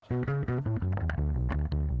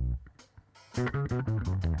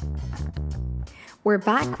We're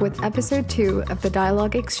back with episode 2 of the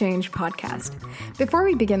Dialogue Xchange podcast. Before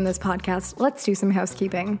we begin this podcast, let's do some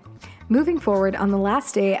housekeeping. Moving forward, on the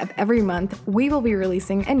last day of every month, we will be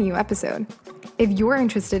releasing a new episode. If you're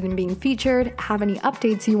interested in being featured, have any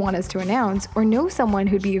updates you want us to announce, or know someone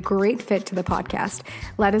who'd be a great fit to the podcast,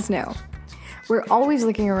 let us know. We're always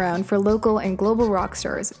looking around for local and global rock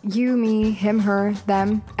stars. You, me, him, her,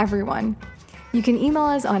 them, everyone. You can email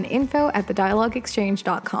us on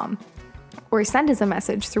info@thedialogueexchange.com. or send us a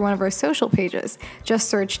message through one of our social pages. Just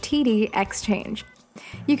search TDX Xchange.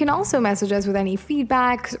 You can also message us with any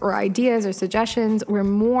feedback or ideas or suggestions. We're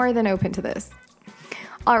more than open to this.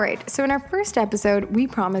 All right, so in our first episode, we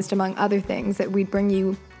promised, among other things, that we'd bring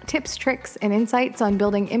you tips, tricks, and insights on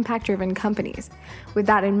building impact-driven companies. With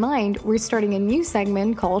that in mind, we're starting a new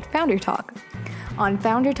segment called Founder Talk. On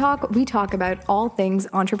Founder Talk, we talk about all things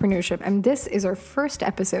entrepreneurship, and this is our first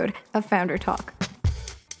episode of Founder Talk.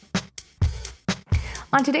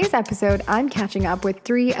 On today's episode, I'm catching up with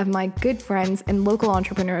 3 of my good friends and local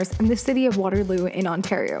entrepreneurs in the city of Waterloo in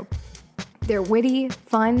Ontario. They're witty,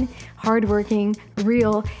 fun, hardworking,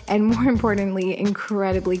 real, and more importantly,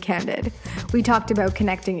 incredibly candid. We talked about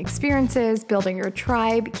connecting experiences, building your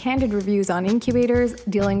tribe, candid reviews on incubators,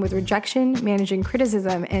 dealing with rejection, managing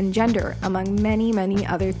criticism, and gender, among many, many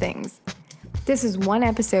other things. This is one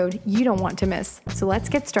episode you don't want to miss, so let's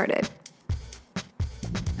get started.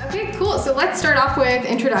 Okay, cool. So let's start off with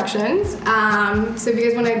introductions. So if you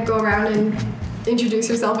guys want to go around and introduce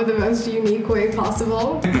yourself in the most unique way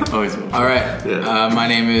possible. Always will. All right. My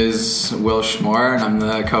name is Will Schmore, and I'm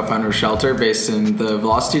the co-founder of Shelter, based in the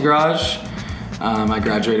Velocity Garage. I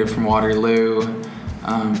graduated from Waterloo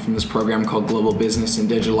from this program called Global Business and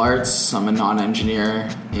Digital Arts. I'm a non-engineer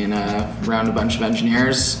around a bunch of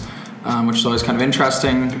engineers, which is always kind of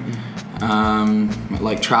interesting. I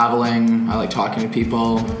like traveling, I like talking to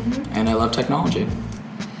people, and I love technology.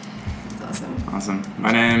 That's Awesome.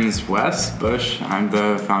 My name is Wes Bush. I'm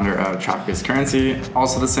the founder of Traffic Currency,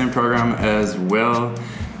 also the same program as Will.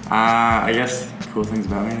 I guess cool things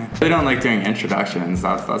about me. They don't like doing introductions.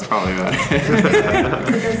 That's probably about it. It's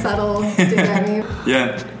like a subtle dig at me.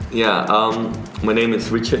 Yeah. My name is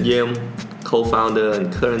Richard Yim, co-founder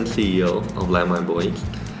and current CEO of Landmine Boys.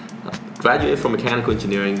 Graduated from mechanical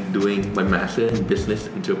engineering, doing my master in business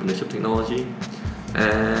entrepreneurship technology,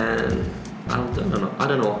 and I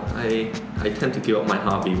don't know. I tend to give up my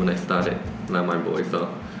hobby when I started Landmine Boys, so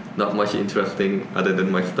not much interesting other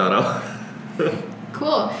than my startup.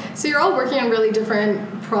 Cool. So you're all working on really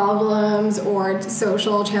different problems or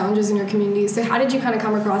social challenges in your community. So how did you kind of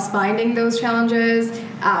come across finding those challenges,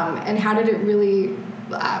 and how did it really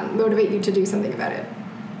motivate you to do something about it?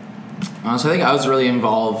 So I think I was really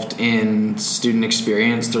involved in student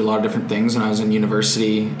experience through a lot of different things when I was in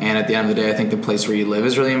university, and at the end of the day I think the place where you live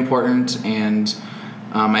is really important, and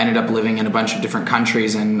I ended up living in a bunch of different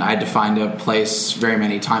countries, and I had to find a place very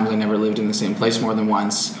many times. I never lived in the same place more than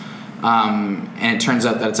once, and it turns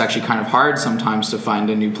out that it's actually kind of hard sometimes to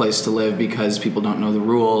find a new place to live because people don't know the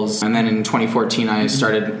rules. And then in 2014 I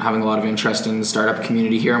started having a lot of interest in the startup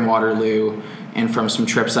community here in Waterloo, and from some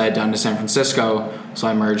trips I had done to San Francisco, so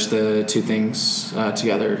I merged the two things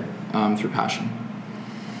together through passion.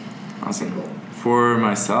 Awesome. For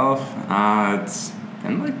myself, it's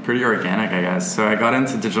been pretty organic, I guess. So I got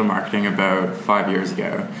into digital marketing about 5 years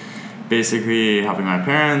ago, basically helping my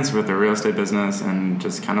parents with their real estate business and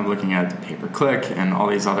just kind of looking at pay-per-click and all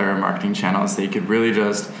these other marketing channels that you could really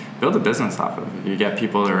just build a business off of. If you get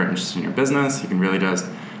people that are interested in your business, you can really just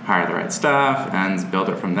hire the right staff and build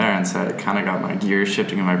it from there. And so it kind of got my gears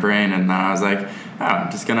shifting in my brain, and then I was like, I'm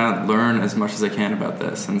just gonna learn as much as I can about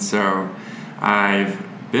this. And so I've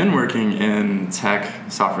been working in tech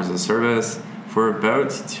software as a service for about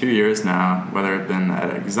 2 years now, whether it's been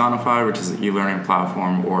at Xonify, which is an e-learning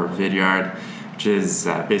platform, or Vidyard, which is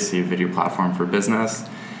basically a video platform for business.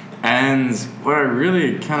 And what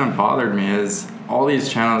really kind of bothered me is all these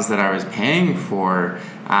channels that I was paying for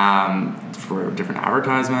different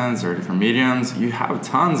advertisements or different mediums. You have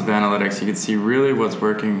tons of analytics. You can see really what's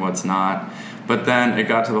working, what's not. But then it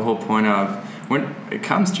got to the whole point of, when it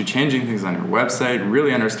comes to changing things on your website,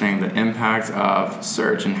 really understanding the impact of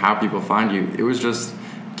search and how people find you, it was just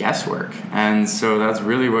guesswork. And so that's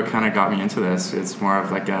really what kind of got me into this. It's more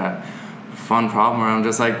of like a fun problem where I'm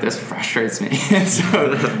just like, this frustrates me. And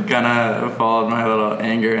so kind of followed my little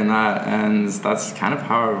anger in that, and that's kind of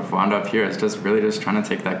how I've wound up here. It's just really just trying to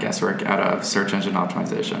take that guesswork out of search engine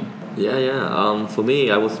optimization. For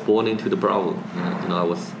me, I was born into the problem. I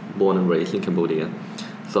was born and raised in Cambodia,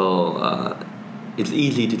 so it's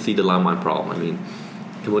easy to see the landmine problem. I mean,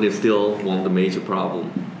 Cambodia is still one of the major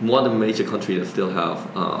countries that still have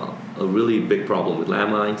a really big problem with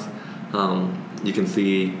landmines. You can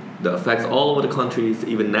see the effects all over the countries,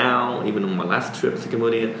 even now, even on my last trip to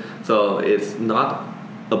Cambodia. So it's not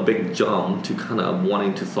a big jump to kind of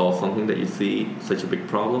wanting to solve something that you see such a big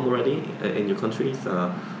problem already in your countries.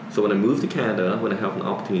 So when I moved to Canada, when I have an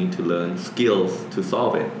opportunity to learn skills to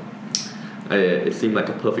solve it, it seemed like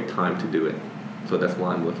a perfect time to do it. So that's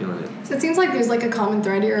why I'm working on it. So it seems like there's like a common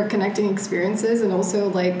thread here of connecting experiences and also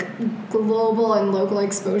like global and local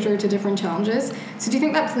exposure to different challenges. So do you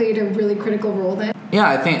think that played a really critical role then? Yeah,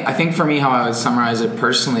 I think for me, how I would summarize it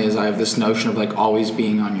personally is I have this notion of like always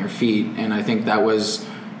being on your feet, and I think that was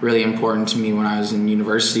really important to me when I was in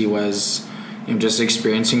university was, you know, just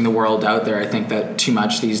experiencing the world out there. I think that too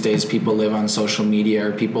much these days people live on social media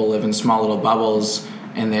or people live in small little bubbles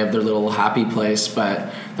and they have their little happy place,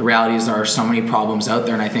 but the reality is there are so many problems out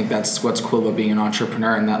there, and I think that's what's cool about being an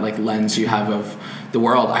entrepreneur and that like lens you have of the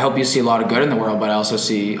world. I hope you see a lot of good in the world, but I also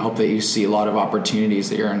hope that you see a lot of opportunities,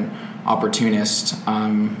 that you're an opportunist.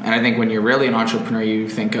 And I think when you're really an entrepreneur, you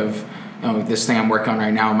think of, you know, this thing I'm working on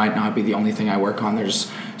right now might not be the only thing I work on.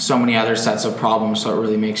 There's so many other sets of problems, so it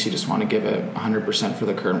really makes you just want to give it 100% for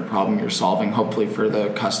the current problem you're solving, hopefully for the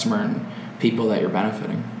customer and people that you're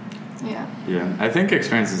benefiting. Yeah, I think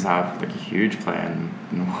experiences have like a huge play in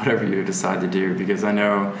whatever you decide to do, because I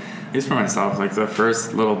know, at least for myself, like the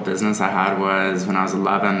first little business I had was when I was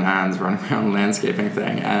 11 and running my own landscaping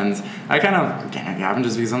thing, and I kind of happened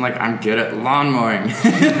just because I'm good at lawn mowing.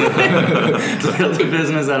 To build a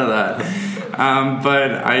business out of that.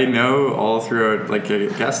 But I know all throughout, like I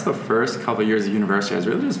guess the first couple of years of university, I was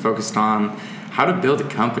really just focused on how to build a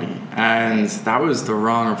company, and that was the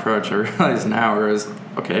wrong approach. I realize now, whereas,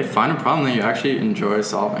 okay, find a problem that you actually enjoy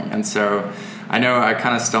solving. And so I know I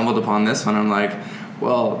kind of stumbled upon this one. I'm like,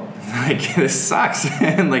 well, like this sucks.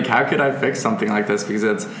 And like, how could I fix something like this? Because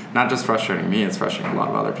it's not just frustrating me, it's frustrating a lot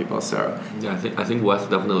of other people. So yeah, I think Wes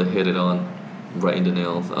definitely hit it on right in the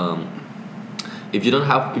nails. If you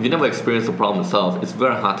never experienced the problem yourself, it's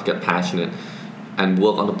very hard to get passionate and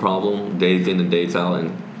work on the problem days in and days out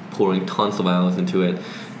and pouring tons of hours into it.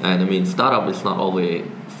 And I mean, startup is not always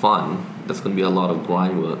fun. There's going to be a lot of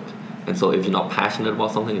grind work, and so if you're not passionate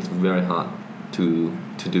about something, it's very hard to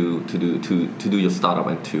do your startup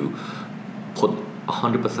and to put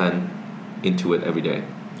 100% into it every day.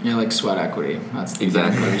 Yeah, like sweat equity. That's the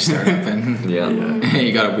exactly every startup, and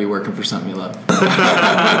you got to be working for something you love.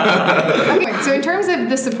 Okay, so in terms of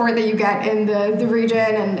the support that you get in the region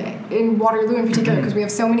and in Waterloo in particular, because we have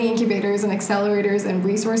so many incubators and accelerators and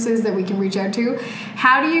resources that we can reach out to,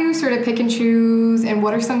 how do you sort of pick and choose, and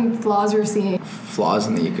what are some flaws you're seeing? Flaws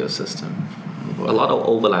in the ecosystem. A lot of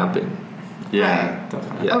overlapping. Yeah, right.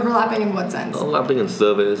 Definitely. Yeah. Overlapping in what sense? Overlapping in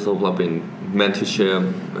service, overlapping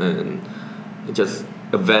mentorship, and just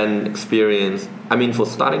event experience. I mean, for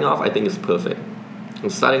starting off, I think it's perfect. For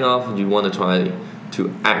starting off, you want to try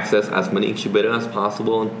to access as many incubators as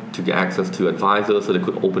possible to get access to advisors so they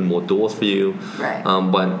could open more doors for you. Right.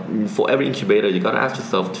 But for every incubator, you got to ask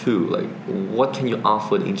yourself too, like, what can you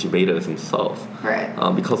offer the incubators themselves? Right.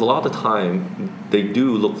 Because a lot of the time, they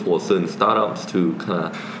do look for certain startups to kind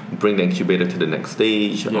of bring the incubator to the next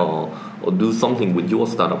stage, or do something with your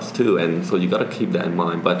startups too. And so you got to keep that in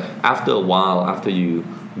mind. But after a while, after you've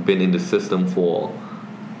been in the system for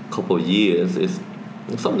a couple of years,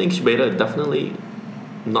 some incubator definitely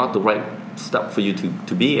not the right step for you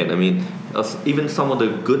to be in. I mean, even some of the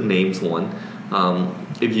good names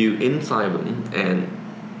if you inside them and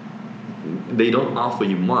they don't offer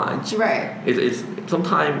you much, right? It's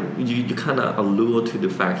sometimes you kind of allure to the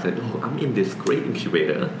fact that, oh, I'm in this great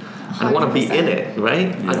incubator, 100%. I want to be in it, right?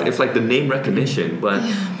 Yeah. It's like the name recognition. But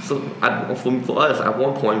so for us, at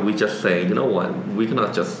one point we just say, you know what, we're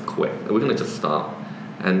gonna just quit. We're gonna just stop,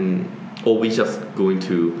 or we just going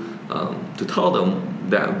to tell them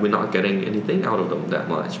that we're not getting anything out of them that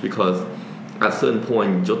much, because at a certain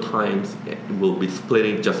point your times will be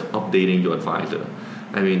splitting just updating your advisor.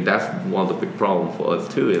 I mean, that's one of the big problems for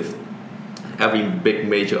us too, is every big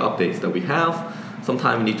major updates that we have,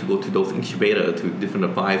 sometimes we need to go to those incubators, to different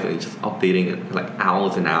advisors, and just updating it like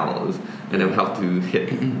hours and hours, and then we have to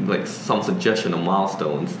hit like some suggestion or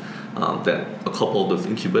milestones that a couple of those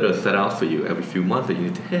incubators set out for you every few months that you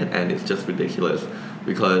need to hit, and it's just ridiculous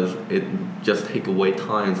because it just takes away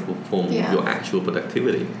time from your actual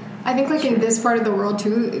productivity. I think like in this part of the world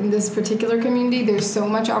too, in this particular community, there's so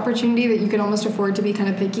much opportunity that you can almost afford to be kind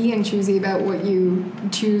of picky and choosy about what you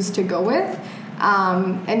choose to go with.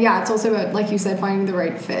 And yeah, it's also about, like you said, finding the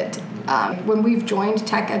right fit. When we've joined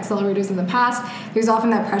tech accelerators in the past, there's often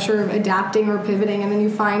that pressure of adapting or pivoting, and then you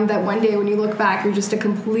find that one day when you look back, you're just a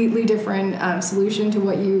completely different solution to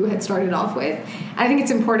what you had started off with. And I think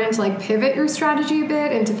it's important to like pivot your strategy a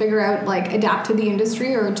bit and to figure out like adapt to the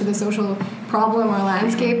industry or to the social problem or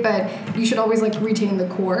landscape, but you should always like retain the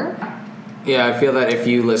core. Yeah, I feel that if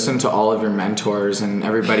you listen to all of your mentors and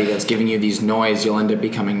everybody that's giving you these noise, you'll end up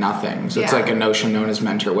becoming nothing. So it's like a notion known as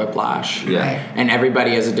mentor whiplash. Yeah. Right. And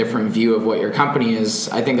everybody has a different view of what your company is.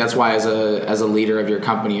 I think that's why as a leader of your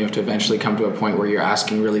company, you have to eventually come to a point where you're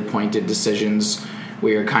asking really pointed decisions,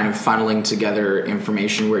 where you're kind of funneling together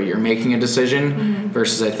information where you're making a decision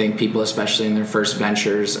versus I think people, especially in their first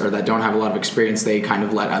ventures or that don't have a lot of experience, they kind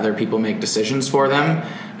of let other people make decisions for them.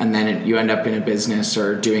 And then you end up in a business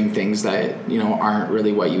or doing things that, you know, aren't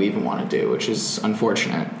really what you even want to do, which is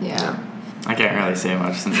unfortunate. Yeah. I can't really say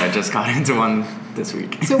much since I just got into one this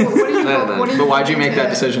week. So what are you? But why'd you make that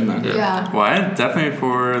decision then? Yeah. Why? Definitely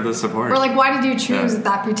for the support. Or like, why did you choose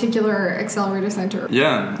that particular accelerator center?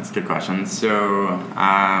 Yeah, that's a good question. So,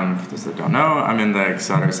 for those that don't know, I'm in the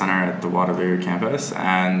Accelerator Center at the Waterloo campus,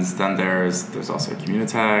 and then there's also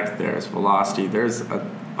Communitech, there's Velocity, there's a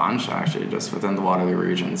bunch actually just within the Waterloo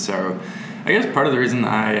region. So I guess part of the reason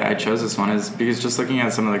I chose this one is because just looking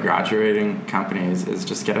at some of the graduating companies is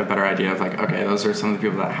just get a better idea of like, okay, those are some of the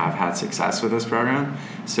people that have had success with this program.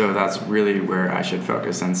 So that's really where I should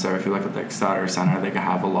focus. And so if you look at the Accelerator Center, they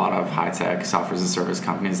have a lot of high-tech software as a service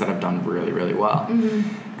companies that have done really, really well.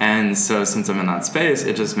 And so since I'm in that space,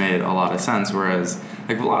 it just made a lot of sense. Whereas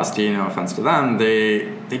like Velocity, no offense to them, they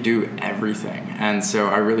do everything. And so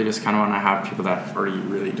I really just kind of want to have people that already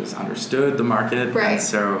really just understood the market. Right. And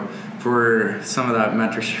so for some of that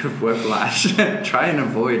mentorship whiplash, try and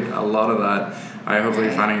avoid a lot of that. Hopefully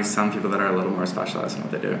finding some people that are a little more specialized in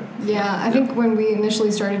what they do. Yeah, I think when we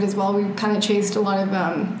initially started as well, we kind of chased a lot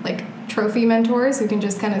of like trophy mentors who can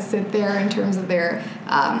just kind of sit there in terms of their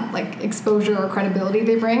like exposure or credibility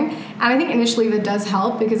they bring. And I think initially that does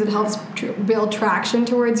help because it helps build traction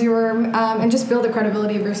towards your and just build the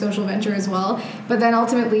credibility of your social venture as well. But then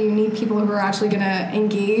ultimately you need people who are actually going to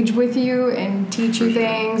engage with you and teach you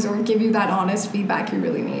things or give you that honest feedback you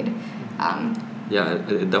really need. Yeah,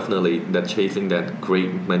 definitely that chasing that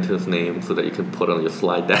great mentor's name so that you can put on your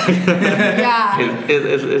slide deck.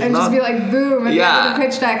 it's and not, just be like, boom, and the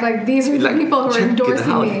pitch deck, like these are the like, people who are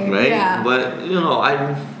endorsing me. Right? Yeah. But you know, I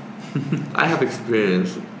have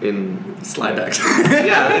experience in slide decks. in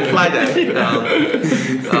slide decks. I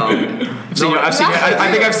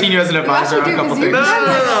think I've seen you as an advisor on a couple things. No.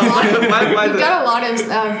 You've got a lot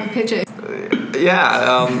of pitches.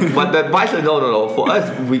 But the advisor, no. For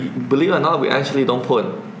us, we believe it or not, we actually don't put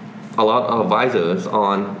a lot of advisors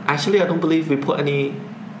on. Actually, I don't believe we put any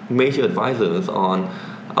major advisors on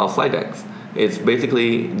our slide decks. It's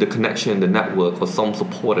basically the connection, the network, or some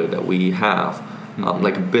supporter that we have,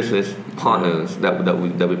 like business partners that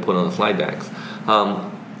we put on the slide decks.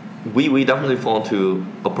 We definitely fall into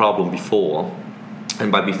a problem before,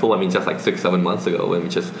 and by before I mean just like 6-7 months ago when we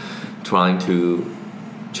just trying to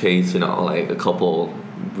chase, like a couple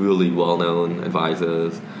really well-known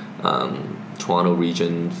advisors, Toronto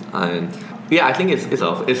regions, and I think it's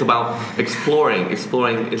about exploring.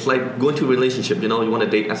 It's like going to a relationship. You want to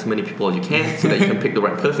date as many people as you can so that you can pick the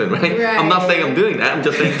right person, right? I'm not saying I'm doing that. I'm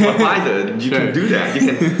just saying for advisor, you can do that.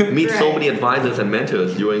 You can meet so many advisors and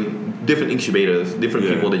mentors during different incubators, different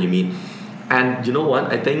people that you meet. And you know what?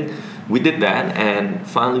 I think we did that, and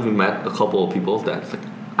finally we met a couple of people that's like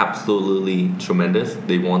absolutely tremendous.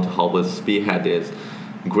 They want to help us spearhead this,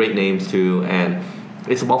 great names too, and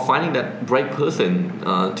it's about finding that right person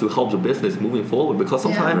to help the business moving forward. Because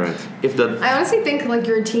sometimes I honestly think like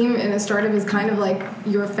your team in a startup is kind of like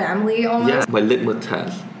your family almost. Yeah, my litmus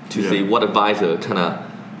test to see what advisor kind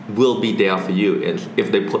of will be there for you is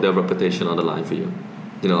if they put their reputation on the line for you.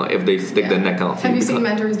 If they stick their neck out for you. Have you seen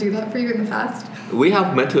mentors do that for you in the past? We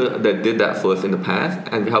have mentors that did that for us in the past,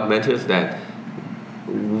 and we have mentors that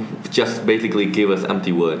just basically give us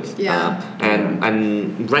empty words.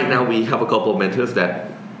 And right now we have a couple of mentors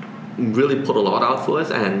that really put a lot out for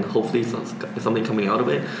us, and hopefully something coming out of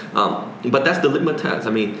it. But that's the litmus test.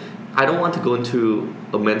 I mean, I don't want to go into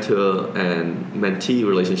a mentor and mentee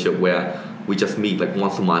relationship where we just meet like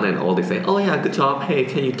once a month and all they say, oh yeah, good job, hey,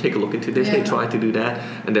 can you take a look into this, hey, try to do that,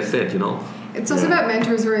 and that's it. It's also about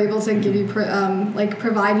mentors who are able to give you,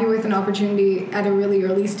 provide you with an opportunity at a really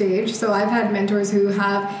early stage. So I've had mentors who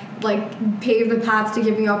have like paved the path to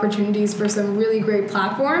give me opportunities for some really great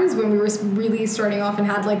platforms when we were really starting off and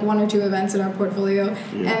had like 1 or 2 events in our portfolio.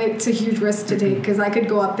 And it's a huge risk to take because I could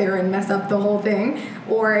go up there and mess up the whole thing,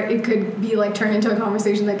 or it could be like turned into a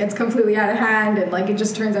conversation that gets completely out of hand and like it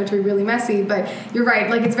just turns out to be really messy. But you're right,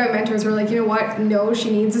 like it's about mentors. We're like, you know what, no,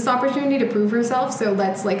 she needs this opportunity to prove herself, so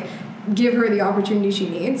let's like give her the opportunity she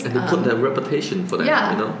needs and to put that reputation for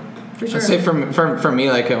that, you know. For sure. I'd say for me,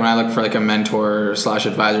 like when I look for like a mentor /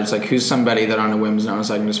 advisor, it's like who's somebody that on a whim's notice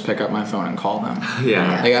I can just pick up my phone and call them.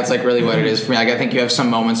 Yeah. Like that's like really what it is for me. Like I think you have some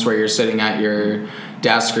moments where you're sitting at your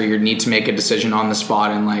desk or you need to make a decision on the spot,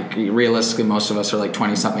 and like realistically most of us are like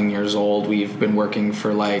 20 something years old. We've been working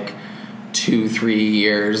for like 2-3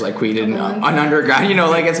 years, like we did an undergrad, you know,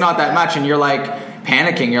 like it's not that much, and you're like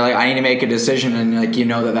panicking, you're like, I need to make a decision, and like you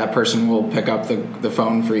know that person will pick up the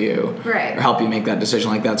phone for you, right, or help you make that decision.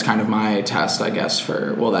 Like that's kind of my test, I guess,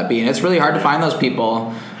 for will that be. And it's really hard to find those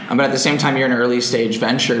people, but at the same time you're an early stage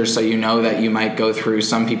venture, so you know that you might go through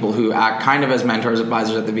some people who act kind of as mentors,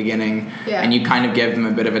 advisors at the beginning, and you kind of give them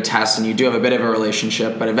a bit of a test, and you do have a bit of a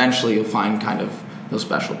relationship, but eventually you'll find kind of those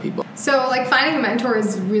special people. So like finding a mentor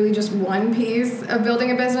is really just one piece of building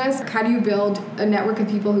a business. How do you build a network of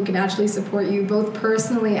people who can actually support you both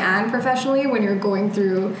personally and professionally when you're going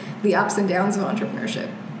through the ups and downs of entrepreneurship?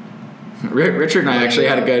 Richard and I actually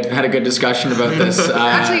had a good discussion about this.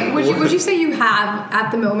 Actually, would you say you have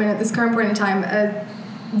at the moment, at this current point in time, a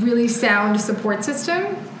really sound support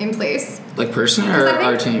system in place? Like personally or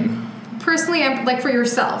our team? Personally, like for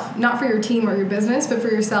yourself, not for your team or your business, but for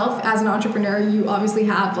yourself as an entrepreneur, you obviously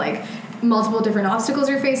have like multiple different obstacles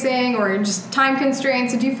you're facing or just time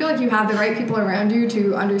constraints. So do you feel like you have the right people around you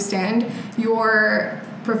to understand your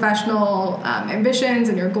professional ambitions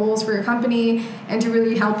and your goals for your company and to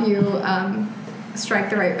really help you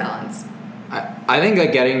strike the right balance? I think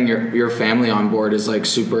like getting your family on board is like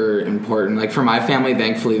super important. Like for my family,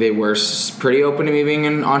 thankfully they were pretty open to me being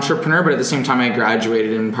an entrepreneur, but at the same time I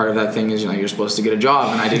graduated, and part of that thing is, you know, you're supposed to get a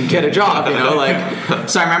job, and I didn't get a job, you know, like,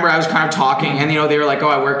 so I remember I was kind of talking, and you know, they were like, oh,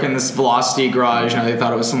 I work in this Velocity garage, you know, they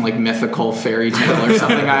thought it was some like mythical fairy tale or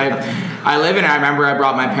something. I live in it. I remember I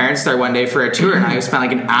brought my parents there one day for a tour, and I spent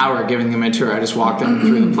like an hour giving them a tour. I just walked them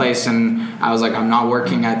through the place, and I was like, I'm not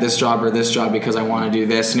working at this job or this job because I want to do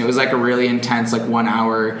this. And it was like a really intense like 1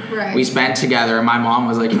 hour we spent together, and my mom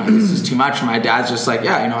was like, you know, this is too much, and my dad's just like,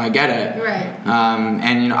 yeah, you know, I get it.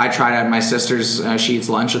 And you know, I try to have my sister's she eats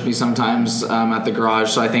lunch with me sometimes at the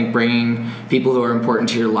garage. So I think bringing people who are important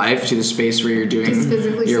to your life to the space where you're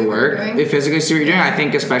doing your work, they physically see what you're doing. I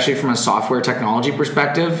think especially from a software technology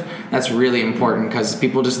perspective, that's really important, because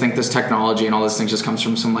people just think this technology and all this things just comes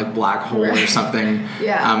from some like black hole or something.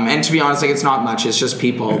 And to be honest, like it's not much, it's just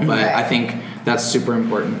people, but I think that's super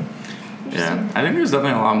important. Yeah, I think there's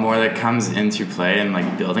definitely a lot more that comes into play in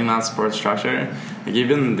like building that support structure. Like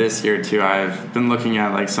even this year too, I've been looking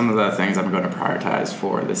at like some of the things I'm going to prioritize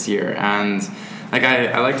for this year, and like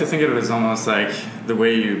I like to think of it as almost like the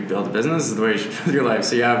way you build a business is the way you should build your life.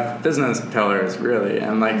 So you have business pillars really,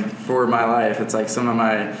 and like for my life, it's like some of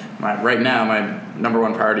my right now my number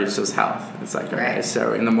one priority is just health. It's like okay,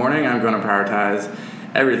 so in the morning I'm going to prioritize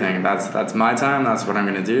everything. That's my time. That's what I'm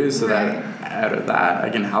going to do, so that out of that I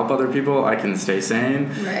can help other people. I can stay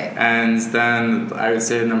sane. And then I would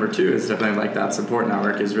say number 2 is definitely like that support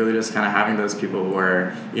network is really just kind of having those people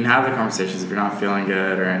where you can have the conversations if you're not feeling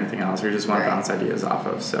good or anything else, or you just want to bounce ideas off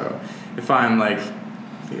of. So if I'm like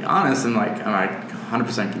be honest and like am I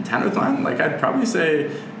 100% content with mine, like I'd probably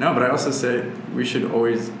say no, but I also say we should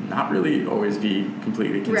always not really always be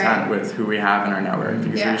completely content with who we have in our network,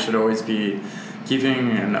 because we should always be keeping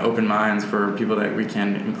an open minds for people that we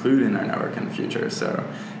can include in our network in the future. So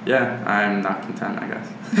yeah, I'm not content, I guess.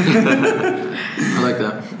 I like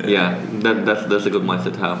that. Yeah, that's a good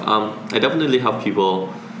mindset to have. I definitely help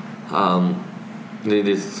people.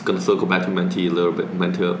 This is gonna circle back to mentee a little bit,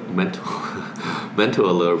 mentor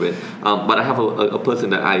a little bit. But I have a person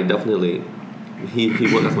that I definitely he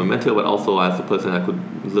worked as my mentor, but also as a person I could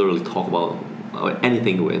literally talk about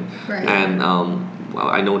anything with. And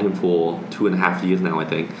I known him for 2.5 years now, I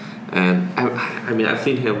think, and I mean I've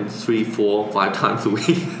seen him 3, 4, 5 times a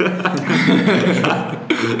week.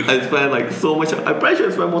 I spend like so much. I probably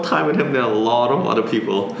spend more time with him than a lot of other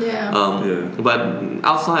people. But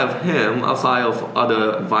outside of him, outside of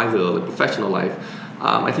other advisors, like professional life,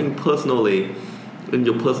 I think personally, in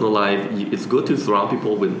your personal life, it's good to surround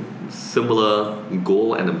people with similar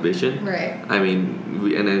goal and ambition. I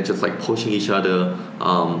mean, and then just like pushing each other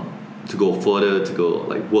to go further, to go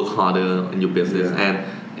like work harder in your business. And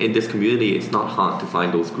in this community, it's not hard to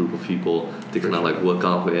find those group of people to kind of like work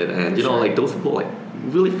out with, and like those people like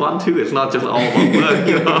really fun too. It's not just all about work,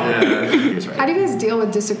 Yeah. How do you guys deal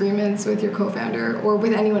with disagreements with your co-founder or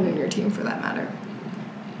with anyone in your team for that matter?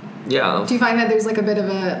 Yeah. Do you find that there's like a bit of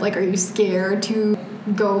a like, are you scared to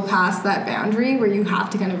go past that boundary where you have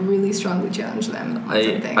to kind of really strongly challenge them on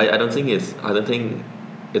something? I don't think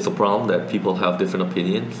it's a problem that people have different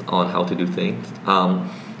opinions on how to do things.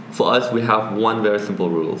 For us, we have one very simple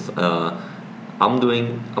rules. I'm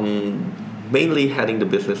mainly heading the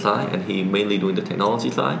business side, and he mainly doing the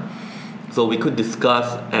technology side. So we could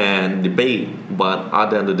discuss and debate, but at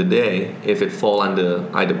the end of the day, if it fall under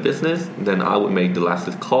either business, then I would make the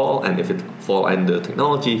last call, and if it fall under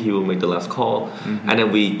technology, he will make the last call, and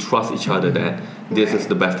then we trust each other that this is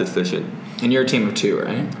the best decision. And you're a team of 2,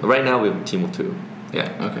 right? Right now, we're a team of 2.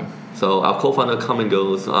 Yeah. Okay. So our co-founder come and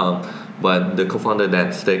goes, but the co-founder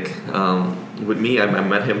that stick with me, I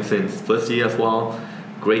met him since first year as well.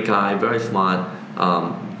 Great guy, very smart.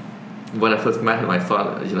 When I first met him, I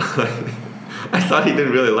thought, I thought he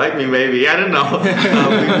didn't really like me. Maybe, I don't know.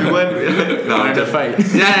 We went. No, I'm just fight.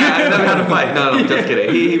 Yeah, I never had a fight. No, I'm just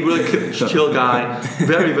kidding. He really chill guy,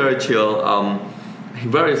 very very chill.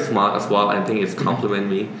 He's very smart as well. I think it's compliment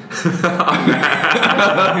me. I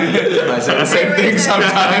say the same thing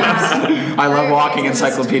sometimes. I love walking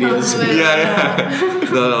encyclopedias. Yeah.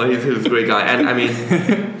 No, he's a great guy, and I mean,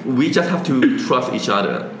 we just have to trust each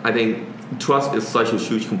other. I think trust is such a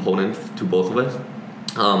huge component to both of us.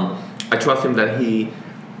 I trust him that he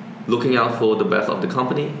looking out for the best of the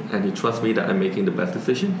company, and he trusts me that I'm making the best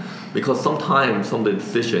decision, because sometimes some of the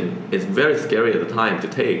decision is very scary at the time to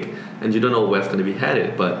take, and you don't know where it's going to be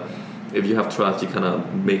headed, but if you have trust, you kind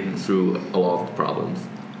of make it through a lot of the problems.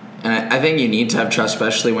 And I think you need to have trust,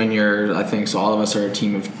 especially when you're. I think so. All of us are a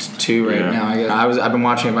team of 2 right now. I've been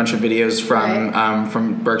watching a bunch of videos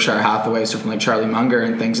from Berkshire Hathaway, so from like Charlie Munger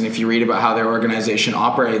and things. And if you read about how their organization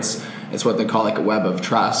operates, it's what they call like a web of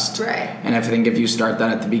trust. Right. And I think if you start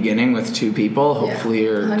that at the beginning with 2 people, hopefully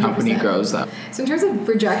your 100%. Company grows that. So in terms of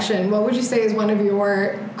rejection, what would you say is one of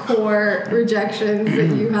your core rejections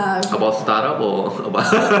that you have? About startup or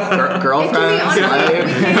about girlfriends? It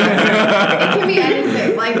can be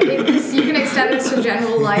anything. Like you can extend this to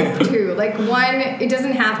general life too. Like it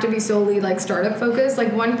doesn't have to be solely like startup focused.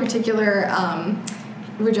 Like one particular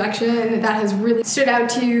rejection that has really stood out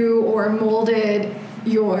to you or molded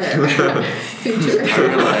your future.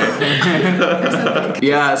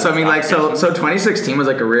 Yeah, so I mean, like, so 2016 was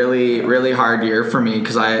like a really, really hard year for me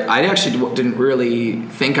because I actually didn't really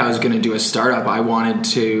think I was going to do a startup. I wanted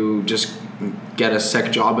to just get a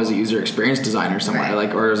sick job as a user experience designer somewhere,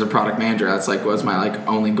 or as a product manager. That's like was my like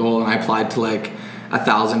only goal, and I applied to like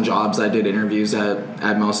 1,000 jobs. I did interviews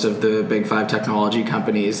at most of the big 5 technology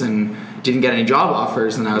companies and didn't get any job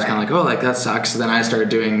offers. And I was kind of like, oh, like that sucks. So then I started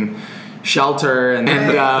doing Shelter and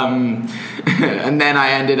and then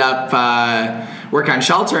I ended up working on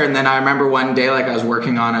Shelter. And then I remember one day, like I was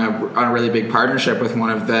working on a really big partnership with one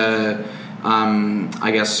of the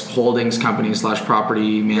I guess holdings companies /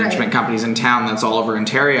 property management companies in town that's all over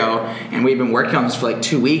Ontario, and we'd been working on this for like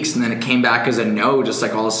 2 weeks, and then it came back as a no, just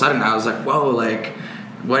like all of a sudden. I was like, whoa, like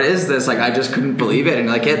what is this? Like I just couldn't believe it, and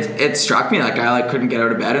like it struck me, like I like couldn't get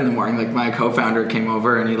out of bed in the morning. Like my co-founder came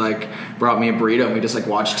over and he like brought me a burrito and we just like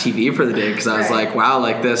watched TV for the day because I was like, wow,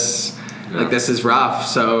 like this is rough.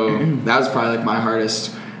 So that was probably like my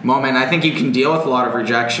hardest moment. I think you can deal with a lot of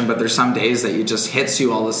rejection, but there's some days that it just hits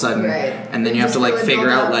you all of a sudden, and then you have to like figure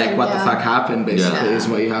out like what the fuck happened. Basically, is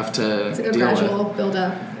what you have to it's like a deal gradual with. build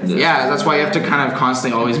up. Yeah, that's why you have to kind of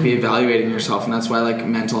constantly always be evaluating yourself, and that's why like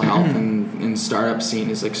mental health in startup scene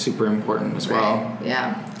is like super important as well.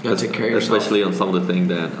 Yeah, you gotta take care of yourself, especially on some of the things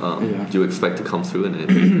that you expect to come through and it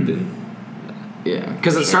didn't. Yeah,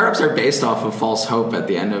 because the startups are based off of false hope at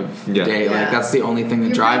the end of the day. Like that's the only thing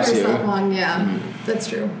that drives you. That's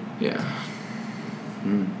true. Yeah.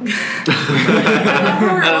 We're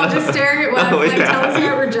all just staring at Wes, tell us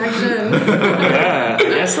about rejection. Yeah,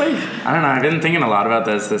 it's like, I don't know, I've been thinking a lot about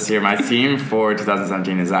this year. My theme for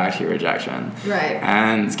 2017 is actually rejection. Right.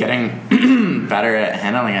 And it's getting better at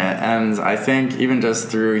handling it. And I think even just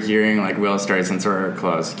through hearing like Will stories since we're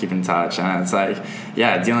close, keep in touch. And it's like,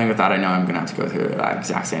 dealing with that, I know I'm going to have to go through that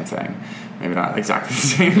exact same thing. Maybe not exactly the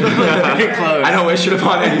same, but pretty close. I don't wish it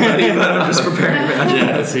upon anybody, but I'm just preparing.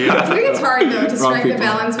 I think it's hard though to strike the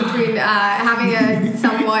balance between having a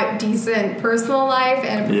somewhat decent personal life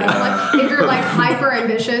and a professional life. If you're like hyper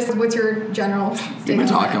ambitious, what's your general statement? We've been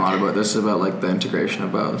talking a lot about this, about like the integration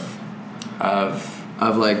of both.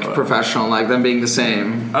 of like professional, like them being the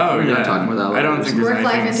same. Oh We were yeah, talking about that I don't think there's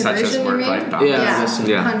Work-life anything such as integration, you work-life mean? balance.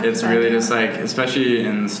 Yeah. It's really just like, especially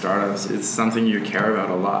in startups, it's something you care about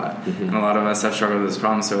a lot, and a lot of us have struggled with this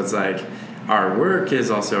problem. So it's like our work is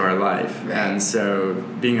also our life, and so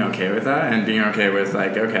being okay with that, and being okay with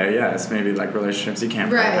like, okay, yes, maybe like relationships you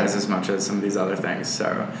can't prioritize as much as some of these other things.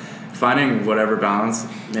 So finding whatever balance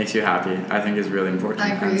makes you happy, I think, is really important.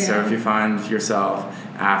 I agree, and so if you find yourself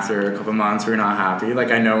after a couple months where you're not happy, like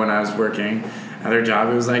I know when I was working at a job,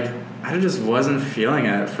 it was like I just wasn't feeling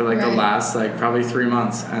it for like the last like probably 3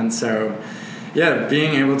 months, and so yeah,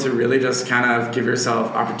 being able to really just kind of give yourself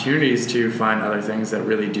opportunities to find other things that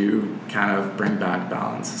really do kind of bring back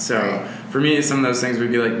balance. So for me, some of those things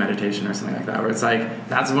would be like meditation or something like that, where it's like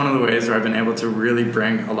that's one of the ways where I've been able to really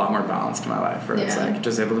bring a lot more balance to my life, where it's like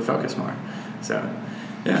just able to focus more. So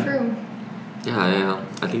yeah. True. Yeah.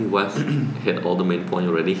 I think Wes hit all the main point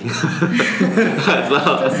already. The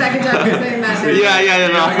second time you're saying that.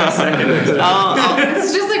 No. This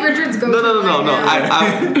is just like Richard's go-to. No.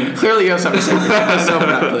 I Clearly you have something to say. So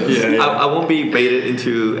I won't be baited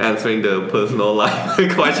into answering the personal life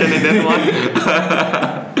question in this one.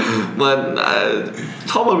 But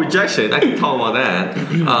talk about rejection, I can talk about that.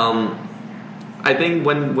 I think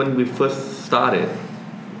when we first started,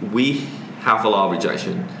 we have a lot of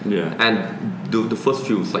rejection. Yeah. And the first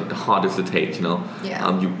few is like the hardest to take, you know.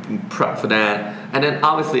 Yeah. You prep for that, and then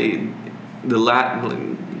obviously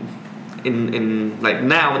in like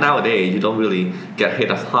nowadays you don't really get hit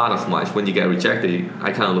as hard as much when you get rejected.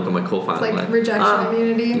 I kind of look at my co-founder like rejection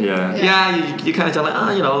immunity. You kind of just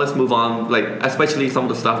like let's move on, like especially some of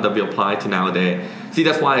the stuff that we apply to nowadays. See,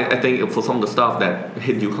 that's why I think for some of the stuff that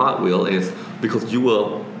hit you hard, Will, is because you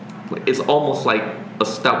were it's almost like a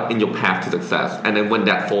step in your path to success, and then when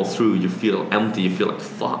that falls through, you feel empty, you feel like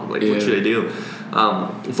fuck, like what should I do?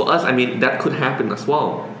 For us, I mean, that could happen as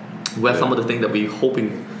well, where some of the things that we're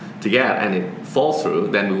hoping to get and it falls through,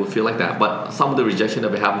 then we will feel like that. But some of the rejection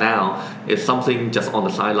that we have now is something just on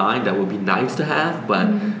the sideline that would be nice to have, but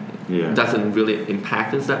doesn't really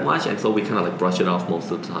impact us that much, and so we kind of like brush it off most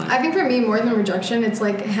of the time. I think for me, more than rejection, it's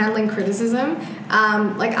like handling criticism.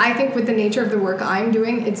 Like I think with the nature of the work I'm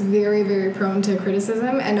doing, it's very, very prone to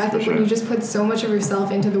criticism, and I think when you just put so much of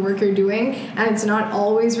yourself into the work you're doing, and it's not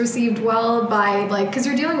always received well by because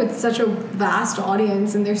you're dealing with such a vast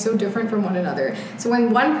audience, and they're so different from one another. So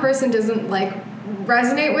when one person doesn't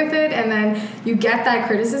resonate with it, and then you get that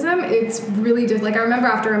criticism, it's really just like I remember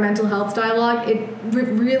after a mental health dialogue, it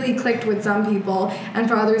really clicked with some people, and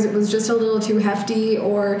for others it was just a little too hefty,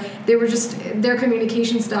 or they were just their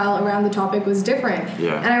communication style around the topic was different.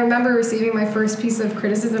 And I remember receiving my first piece of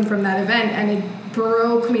criticism from that event, and it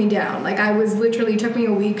broke me down. Like I was literally, took me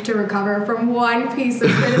a week to recover from one piece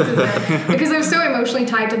of criticism because I was so emotionally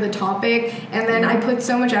tied to the topic, and then I put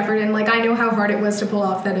so much effort in. Like I know how hard it was to pull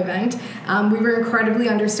off that event. We were incredibly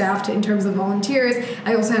understaffed in terms of volunteers.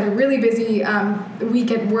 I also had a really busy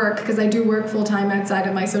week at work because I do work full-time outside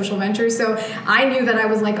of my social ventures, so I knew that I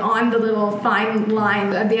was like on the little fine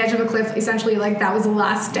line at the edge of a cliff, essentially. Like that was the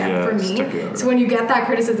last step for me. So when you get that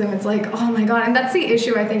criticism, it's like, oh my god. And that's the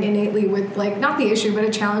issue I think innately with like, not the issue, but a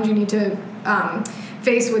challenge you need to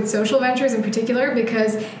face with social ventures in particular,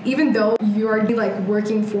 because even though you are like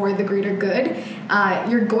working for the greater good,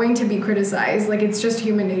 you're going to be criticized. Like it's just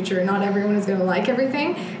human nature. Not everyone is going to like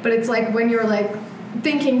everything, but it's like when you're like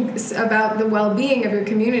thinking about the well-being of your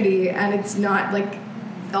community and it's not like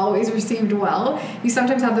always received well, you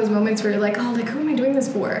sometimes have those moments where you're like, oh, like who am I doing this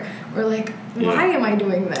for? Or like, why am I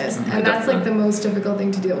doing this? And that's like the most difficult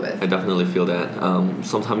thing to deal with. I definitely feel that.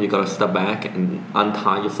 Sometimes you gotta step back and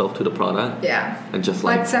untie yourself to the product. And just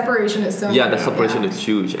like that separation is so that separation is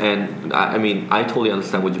huge. And I mean, I totally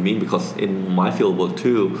understand what you mean, because in my field work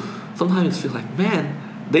too, sometimes I feel like, man,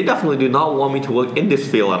 they definitely do not want me to work in this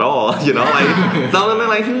field at all, you know, like, something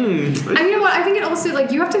like, And you know what, I think it also, like,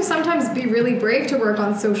 you have to sometimes be really brave to work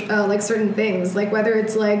on social, like, certain things, like, whether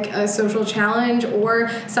it's, like, a social challenge or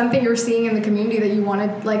something you're seeing in the community that you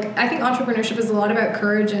want to, like, I think entrepreneurship is a lot about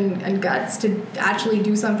courage and guts to actually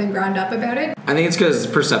do something ground up about it. I think it's because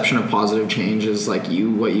perception of positive change is, like,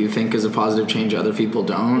 what you think is a positive change, other people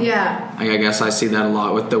don't. Like, I guess I see that a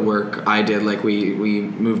lot with the work I did. Like, we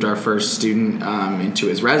moved our first student into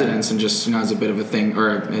his residence, and just, you know, as a bit of a thing,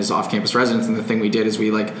 or his off-campus residence, and the thing we did is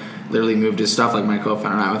we like literally moved his stuff, like my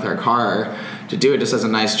co-founder and I, with our car to do it just as a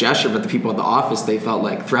nice gesture. But the people at the office, they felt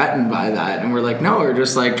like threatened by that, and we're like, no, we're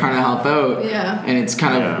just like trying to help out. And it's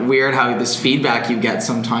kind of weird how this feedback you get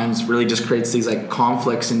sometimes really just creates these like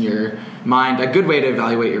conflicts in your mind. A good way to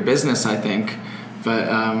evaluate your business, I think, but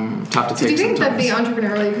tough to take. So do you think sometimes. that the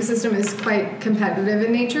entrepreneurial ecosystem is quite competitive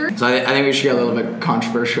in nature? So I think we should get a little bit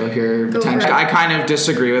controversial here. Go for it. I kind of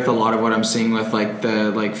disagree with a lot of what I'm seeing with like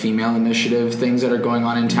the female initiative things that are going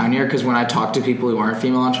on in town here. Because when I talk to people who aren't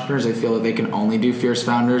female entrepreneurs, they feel that they can only do fierce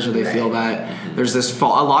founders, or they feel that there's this a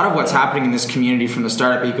lot of what's happening in this community from the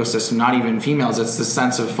startup ecosystem. Not even females. It's the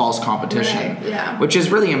sense of false competition, which is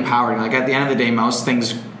really empowering. Like at the end of the day, most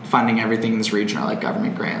things funding everything in this region are like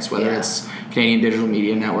government grants, whether it's Canadian Digital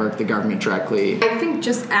Media Network, the government directly. I think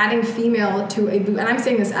just adding female to a boot, and I'm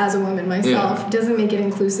saying this as a woman myself, doesn't make it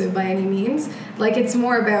inclusive by any means. Like it's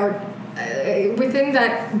more about within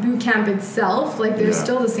that boot camp itself, like there's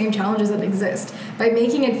still the same challenges that exist. By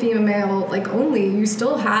making it female like only, you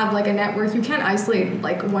still have like a network. You can't isolate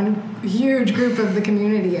like one huge group of the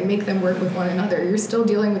community and make them work with one another. You're still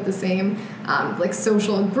dealing with the same like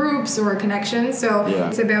social groups or connections. So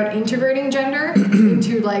it's about integrating gender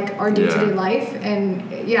into like our day-to-day life.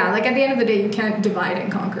 And like at the end of the day, you can't divide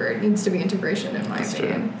and conquer. It needs to be integration, in my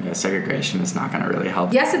opinion. True. Yeah, segregation is not going to really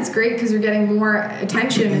help. Yes, it's great because you're getting more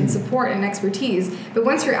attention and support and expertise. But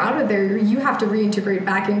once you're out of there, you have to reintegrate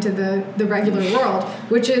back into the regular world,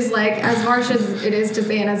 which is like as harsh as it is to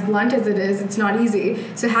say and as blunt as it is, it's not easy.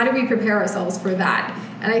 So how do we prepare ourselves for that?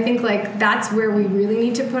 And I think like that's where we really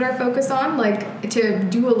need to put our focus on, like to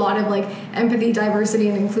do a lot of like empathy, diversity,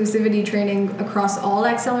 and inclusivity training across all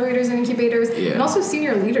accelerators and incubators, and also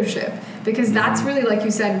senior leadership, because that's really, like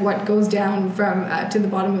you said, what goes down from to the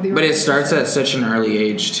bottom of the organization. But it starts at such an early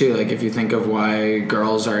age too. Like if you think of why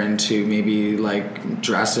girls are into maybe like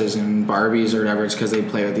dresses and Barbies or whatever, it's because they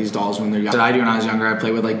play with these dolls when they're young. What I do when I was younger, I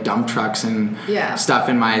played with like dump trucks and stuff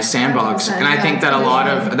in my sandbox, and I think that a lot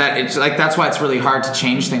of that, it's like that's why it's really hard to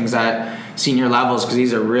change things at senior levels, because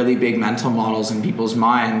these are really big mental models in people's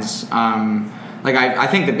minds. Like I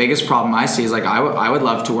think the biggest problem I see is like I would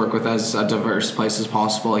love to work with as a diverse place as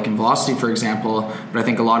possible, like in Velocity, for example. But I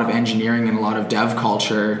think a lot of engineering and a lot of dev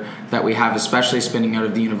culture that we have, especially spinning out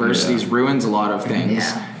of the universities, ruins a lot of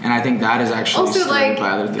things. And I think that is actually also started by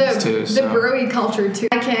other things too. The bro-y culture too.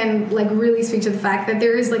 I can like really speak to the fact that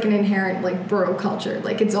there is like an inherent like bro culture.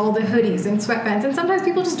 Like it's all the hoodies and sweatpants, and sometimes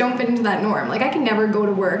people just don't fit into that norm. Like I can never go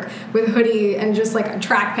to work with a hoodie and just like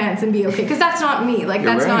track pants and be okay, because that's not me. Like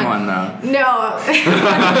You're that's wearing not one though. No,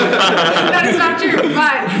 that is not true.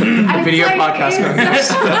 But video like, podcast.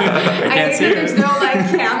 I think that there's no like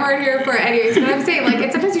camera here for anyways. But I'm saying like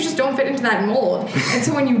it's sometimes you just don't fit into that mold, and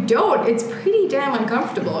so when you don't, it's pretty damn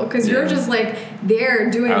uncomfortable, because you're just like there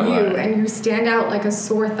doing you, and you stand out like a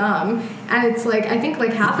sore thumb. And it's like I think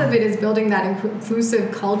like half of it is building that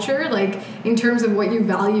inclusive culture, like in terms of what you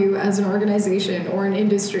value as an organization or an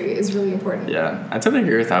industry, is really important. Yeah, I totally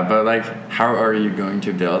agree with that. But like, how are you going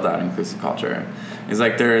to build that inclusive culture? It's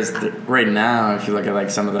like there's right now, if you look at like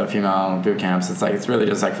some of the female boot camps, it's really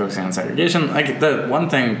just like focusing on segregation. Like the one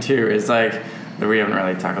thing too is like that we haven't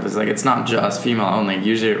really tackled is like it's not just female only.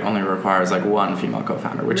 Usually it only requires like one female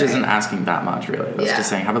co-founder, which isn't asking that much really. That's just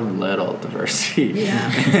saying have a little diversity.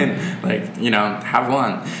 And like, you know, have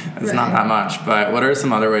one. It's not that much. But what are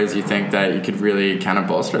some other ways you think that you could really kind of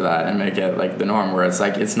bolster that and make it like the norm, where it's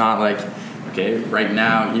like it's not like, okay, right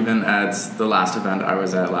now, even at the last event I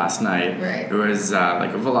was at last night, it was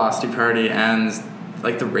like a Velocity party, and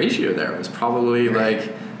like the ratio there was probably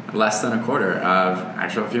like less than a quarter of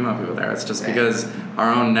actual female people there. It's just because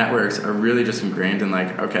our own networks are really just ingrained in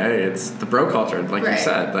like, okay, it's the bro culture, like you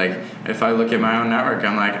said. Like if I look at my own network,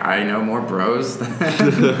 I'm like, I know more bros than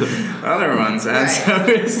other ones. And so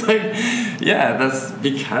it's like, that's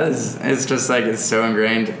because it's just like it's so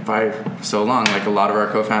ingrained by so long. Like a lot of our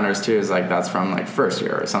co-founders too is like that's from like first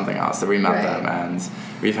year or something else that we met them, and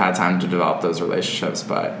we've had time to develop those relationships.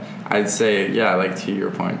 But I'd say, like to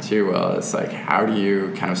your point too, Will, it's like how do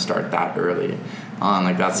you kind of start that early on?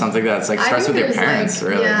 Like that's something that's like starts with your parents,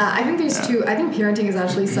 like, really. I think there's two. I think parenting is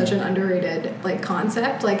actually such an underrated like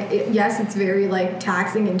concept. Like yes, it's very like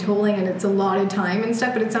taxing and tolling, and it's a lot of time and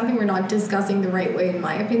stuff, but it's something we're not discussing the right way, in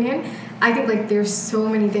my opinion. I think like there's so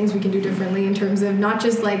many things we can do differently in terms of not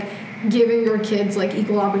just like giving your kids like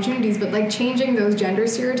equal opportunities, but like changing those gender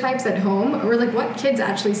stereotypes at home, or like what kids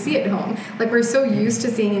actually see at home. Like we're so used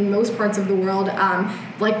to seeing in most parts of the world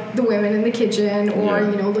like the women in the kitchen, or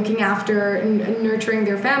you know, looking after and nurturing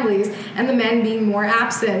their families, and the men being more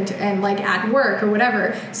absent and like at work or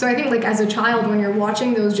whatever. So I think like as a child, when you're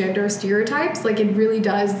watching those gender stereotypes, like it really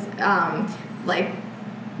does like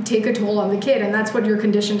take a toll on the kid, and that's what you're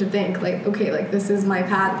conditioned to think, like, okay, like this is my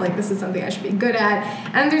path, like this is something I should be good at.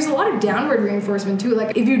 And there's a lot of downward reinforcement too,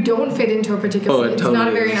 like if you don't fit into a particular it's not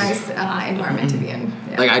a very nice environment to be in.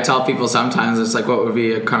 Like I tell people sometimes, it's like, what would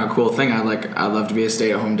be a kind of cool thing? I'd love to be a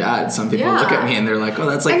stay-at-home dad. Some people look at me and they're like, oh,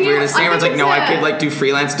 that's like weird to say. It's like, no, I could like do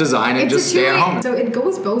freelance design and just stay at home. So it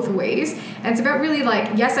goes both ways. And it's about really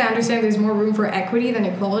like, yes, I understand there's more room for equity than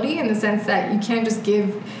equality in the sense that you can't just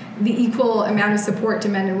give the equal amount of support to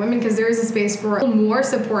men and women, because there is a space for more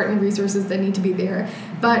support and resources that need to be there.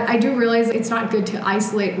 But I do realize it's not good to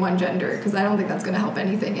isolate one gender, because I don't think that's going to help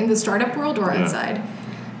anything in the startup world or outside.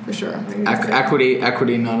 For sure.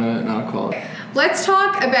 Equity, not equality. Let's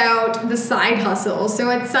talk about the side hustle.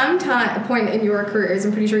 So at some point in your careers,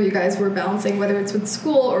 I'm pretty sure you guys were balancing, whether it's with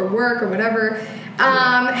school or work or whatever.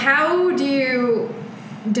 How do you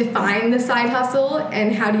define the side hustle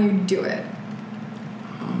and how do you do it?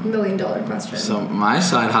 $1 million question. So my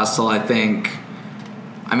side hustle, I think,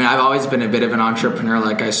 I've always been a bit of an entrepreneur.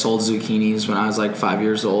 Like I sold zucchinis when I was like 5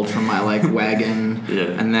 years old from my like wagon,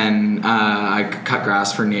 and then I cut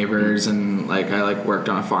grass for neighbors, and like I like worked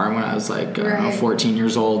on a farm when I was like 14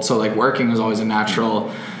 years old. So like working was always a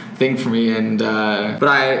natural thing for me. And but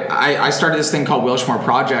I started this thing called Wilshmore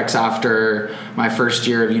Projects after my first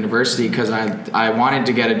year of university, because I wanted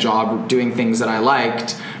to get a job doing things that I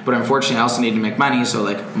liked. But unfortunately, I also needed to make money, so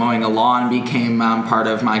like mowing a lawn became part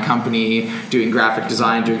of my company, doing graphic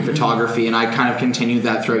design, doing photography, and I kind of continued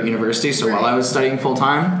that throughout university. So while I was studying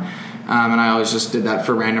full-time, and I always just did that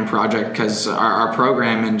for random project, because our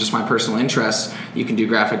program and just my personal interests, you can do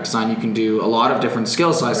graphic design, you can do a lot of different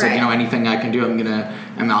skills. So I said, anything I can do, I'm going to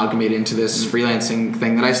amalgamate into this freelancing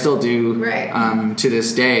thing that I still do to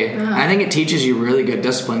this day. And I think it teaches you really good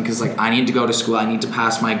discipline, because like I need to go to school, I need to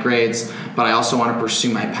pass my grades, but I also want to pursue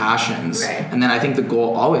my passions. And then I think the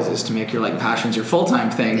goal always is to make your like passions your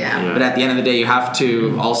full-time thing. But at the end of the day, you have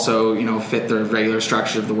to also fit the regular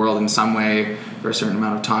structure of the world in some way for a certain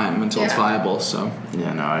amount of time until it's viable. So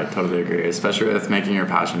no, I totally agree, especially with making your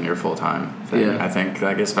passion your full-time thing. I think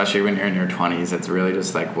like especially when you're in your 20s, it's really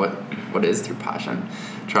just like what is your passion,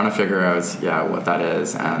 trying to figure out what that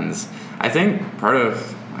is. And I think part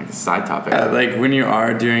of like a side topic, like when you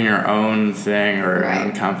are doing your own thing or your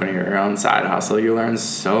own company or your own side hustle, you learn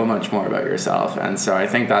so much more about yourself. And so I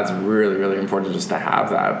think that's really, really important just to have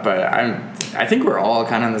that. But I think we're all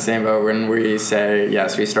kind of in the same boat when we say,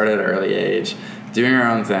 yes, we started at an early age doing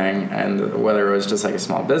our own thing, and whether it was just like a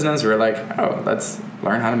small business, we were like, oh, let's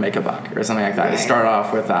learn how to make a buck or something like that. To start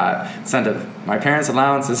off with that incentive. My parents'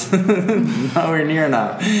 allowance is nowhere near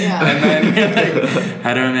enough. And then like,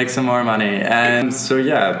 how do I make some more money? And so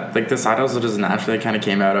like the side hustle just naturally kind of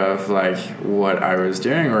came out of like what I was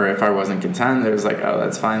doing, or if I wasn't content, it was like, oh,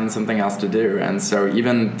 let's find something else to do. And so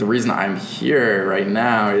even the reason I'm here right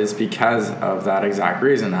now is because of that exact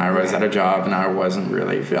reason. I was at a job and I wasn't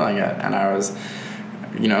really feeling it, and I was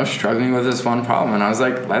struggling with this one problem, and I was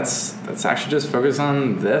like, let's actually just focus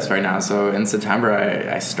on this right now. So in September,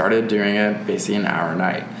 I started doing it basically an hour a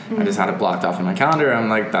night. I just had it blocked off in my calendar. I'm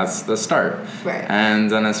like, that's the start.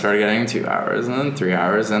 And then I started getting 2 hours, and then 3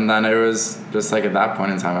 hours, and then it was just like at that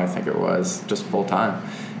point in time, I think it was just full time.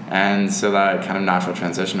 And so that kind of natural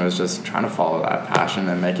transition was just trying to follow that passion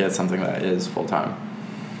and make it something that is full time.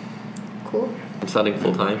 Cool. I'm studying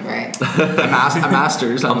full time. A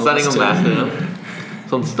master's. I'm studying a master.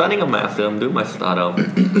 So I'm studying a master, I'm doing my startup,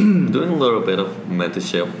 doing a little bit of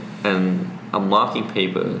mentorship, and I'm marking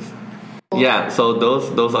papers. So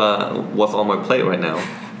those are what's on my plate right now.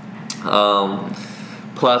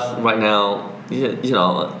 Plus, right now,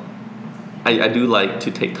 I do like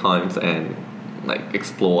to take times and like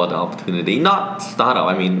explore the opportunity. Not startup.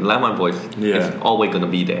 Landmine Boys is always gonna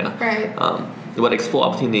be there. But explore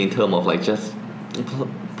opportunity in terms of like just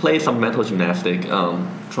play some mental gymnastic,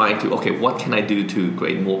 trying to, what can I do to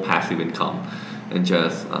create more passive income and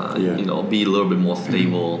just, be a little bit more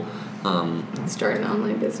stable. Start an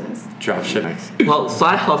online business. Drop shipping. Well,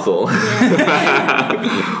 side hustle.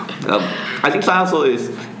 I think side hustle is,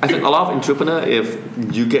 a lot of entrepreneurs, if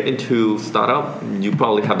you get into startup, you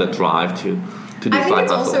probably have the drive to do I think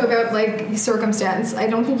it's hustle. Also about like circumstance. I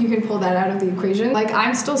don't think you can pull that out of the equation. Like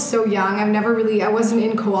I'm still so young. I wasn't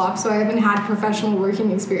in co-op, so I haven't had professional working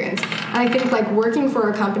experience. And I think like working for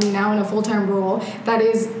a company now in a full-time role that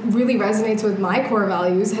is really resonates with my core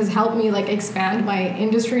values has helped me like expand my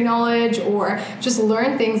industry knowledge or just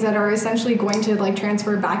learn things that are essentially going to like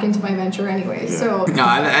transfer back into my venture anyway. So no,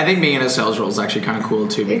 I think being in a sales role is actually kind of cool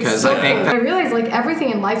too, because I think I realize like everything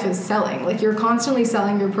in life is selling. Like you're constantly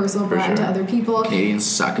selling your personal brand to other people. Canadians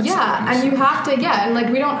suck at and you have to and like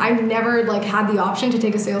I never like had the option to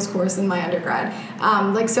take a sales course in my undergrad,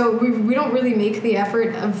 So we don't really make the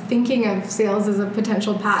effort of thinking of sales as a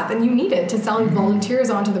potential path, and you need it to sell volunteers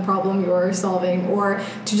onto the problem you're solving, or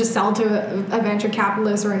to just sell to a venture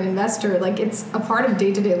capitalist or an investor. Like, it's a part of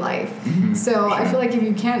day-to-day life. So I feel like if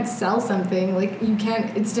you can't sell something, like,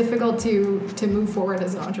 it's difficult to move forward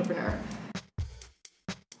as an entrepreneur.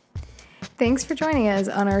 Thanks for joining us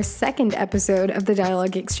on our second episode of the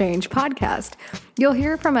Dialogue Exchange podcast. You'll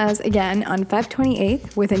hear from us again on Feb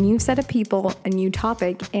 28th with a new set of people, a new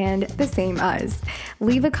topic, and the same us.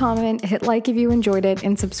 Leave a comment, hit like if you enjoyed it,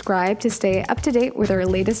 and subscribe to stay up to date with our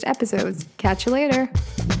latest episodes. Catch you later.